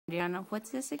Diana,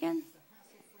 what's this again?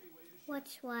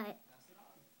 What's what?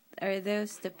 Are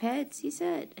those the pets you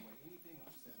said?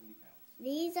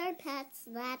 These are pets.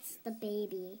 That's the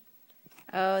baby.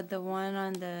 Oh, the one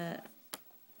on the...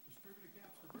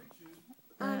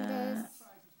 On this.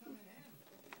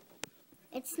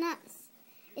 It's not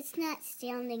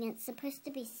standing. It's supposed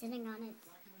to be sitting on its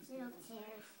little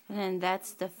chairs. And then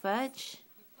that's the fudge?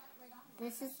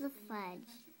 This is the fudge.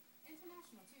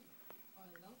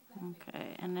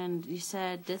 Okay, and then you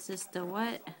said this is the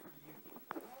what?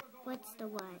 What's the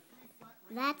what?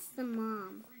 That's the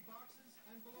mom.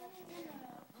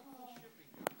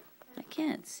 I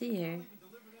can't see her.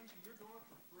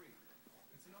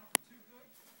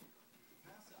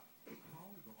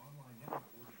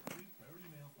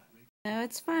 No,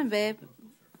 it's fine, babe. You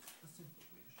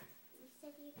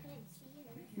said you couldn't see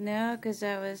her. No, because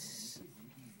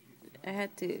I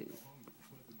had to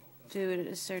do it at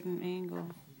a certain angle.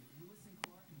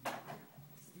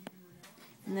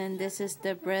 And then this is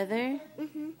the brother?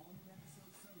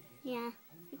 Yeah,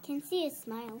 you can see his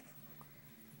smile.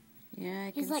 Yeah,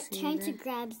 I can see He's like trying to that.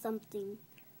 grab something.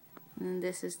 And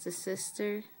this is the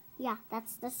sister? Yeah,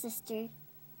 that's the sister.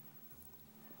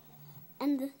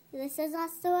 And this is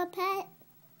also a pet.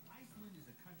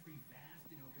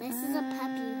 This is a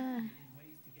puppy.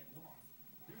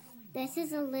 This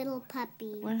is a little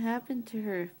puppy. What happened to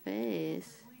her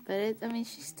face? But I mean,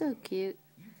 she's still cute.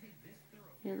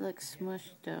 It looks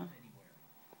smushed though.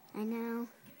 I know.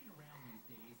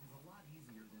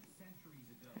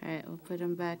 Alright, we'll put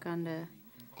him back on the...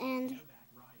 And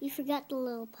you forgot the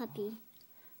little puppy.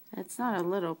 That's not a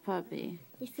little puppy.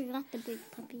 You forgot the big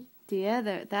puppy.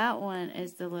 That one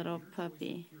is the little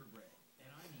puppy.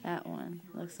 That one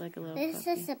looks like a little puppy. This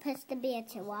is supposed to be a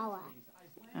chihuahua.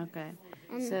 Okay.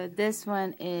 And So this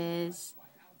one is...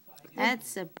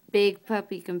 That's a big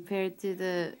puppy compared to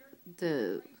the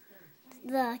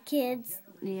kids.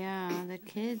 Yeah, the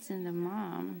kids and the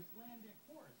mom.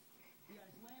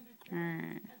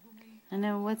 Alright. And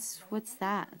then what's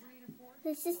that?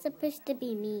 This is supposed to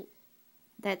be meat.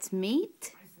 That's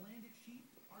meat?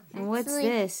 And what's Actually,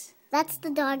 this? That's the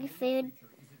dog food.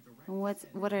 And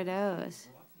what are those?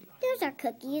 Those are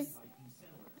cookies.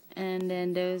 And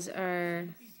then those are...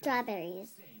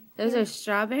 Strawberries. Those are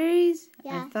strawberries?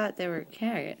 Yeah. I thought they were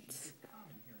carrots.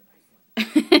 Yeah,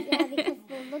 because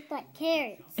they look like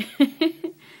carrots.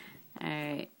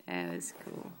 Alright, that was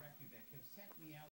cool.